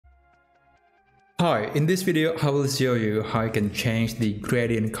Hi, in this video I will show you how you can change the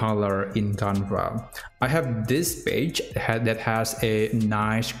gradient color in Canva. I have this page that has a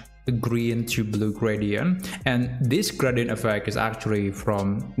nice green to blue gradient, and this gradient effect is actually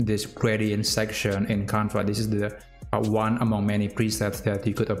from this gradient section in Canva. This is the one among many presets that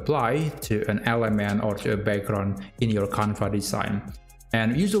you could apply to an element or to a background in your Canva design.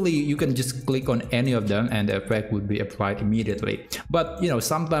 And usually you can just click on any of them and the effect would be applied immediately. But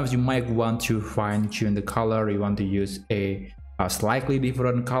sometimes you might want to fine tune the color. You want to use a slightly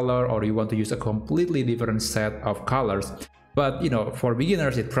different color, or you want to use a completely different set of colors. But for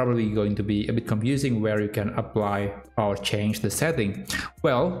beginners, it's probably going to be a bit confusing where you can apply or change the setting.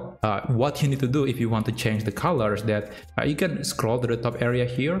 Well, what you need to do if you want to change the colors, that you can scroll to the top area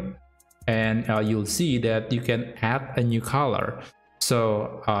here, and you'll see that you can add a new color.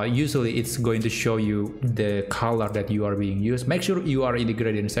 So usually it's going to show you the color that you are being used. Make sure you are in the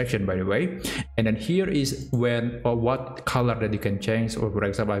gradient section, by the way. And then here is when or what color that you can change. Or for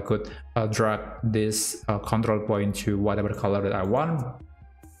example, I could drag this control point to whatever color that I want.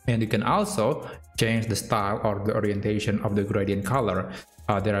 And you can also change the style or the orientation of the gradient color.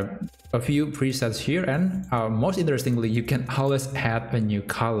 There are a few presets here, and most interestingly, you can always add a new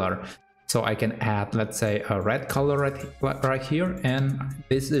color. So I can add, let's say, a red color right here, and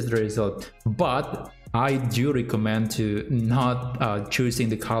this is the result. But I do recommend to not choosing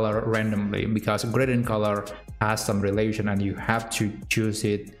the color randomly, because gradient color has some relation and you have to choose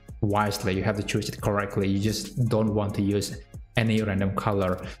it wisely. You have to choose it correctly. You just don't want to use any random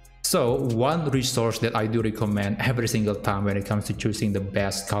color. So one resource that I do recommend every single time when it comes to choosing the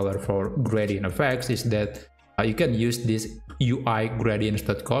best color for gradient effects is that you can use this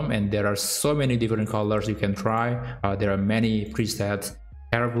uigradients.com, and there are so many different colors you can try. There are many presets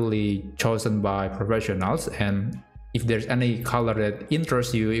carefully chosen by professionals, and if there's any color that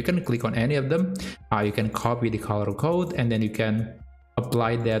interests you, you can click on any of them. You can copy the color code, and then you can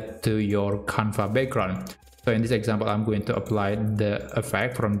apply that to your Canva background. So in this example, I'm going to apply the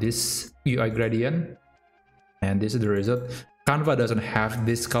effect from this UI gradient, and this is the result. Canva doesn't have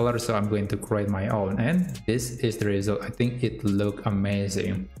this color, so I'm going to create my own, and this is the result. I think it looks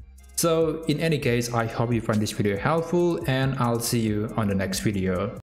amazing. So in any case, I hope you find this video helpful, and I'll see you on the next video.